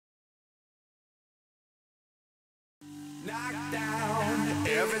Knock down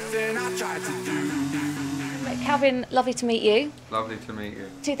everything I tried to do. Calvin, lovely to meet you. Lovely to meet you.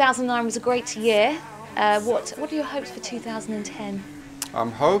 2009 was a great year. What are your hopes for 2010?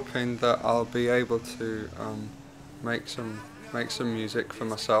 I'm hoping that I'll be able to make some music for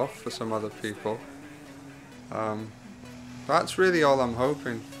myself, for some other people. That's really all I'm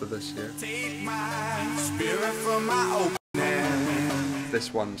hoping for this year. Take my spirit from my open hand.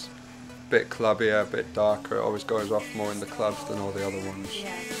 This one's a bit clubbier, a bit darker. It always goes off more in the clubs than all the other ones.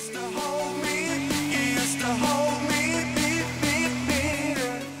 Used to hold me, used to hold me,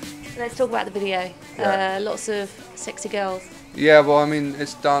 Let's talk about the video. Yeah. Lots of sexy girls. Yeah, well, I mean,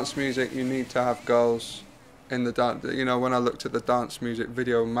 it's dance music. You need to have girls in the dance. You know, when I looked at the dance music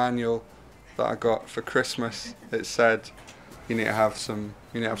video manual that I got for Christmas, it said you need to have some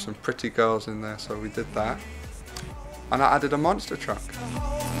pretty girls in there. So we did that, and I added a monster truck.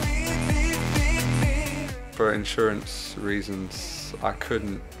 For insurance reasons, I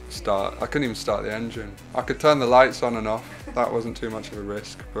couldn't even start the engine. I could turn the lights on and off. That wasn't too much of a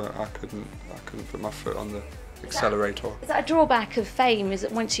risk, but I couldn't put my foot on the accelerator. Is that a drawback of fame? Is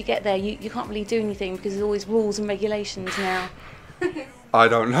that once you get there, you can't really do anything because there's always rules and regulations now? I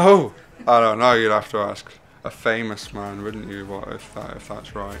don't know. You'd have to ask a famous man, wouldn't you? What if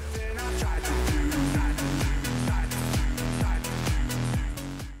that's right?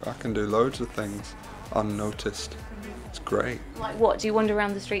 I can do loads of things unnoticed. It's great. Like what? Do you wander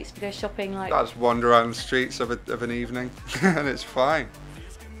around the streets to go shopping? Like I just wander around the streets of an evening, and it's fine.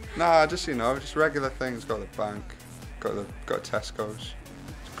 Nah, just just regular things. Got the bank, got Tesco's.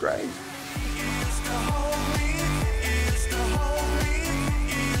 It's great.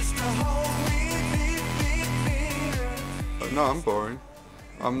 But no, I'm boring.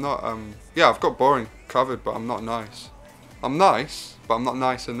 I'm not. Yeah, I've got boring covered, but I'm not nice. I'm nice, but I'm not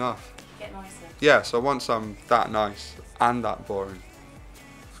nice enough. get nicer. Yeah, so once I'm that nice and that boring,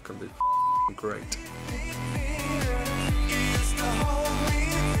 it's gonna be great.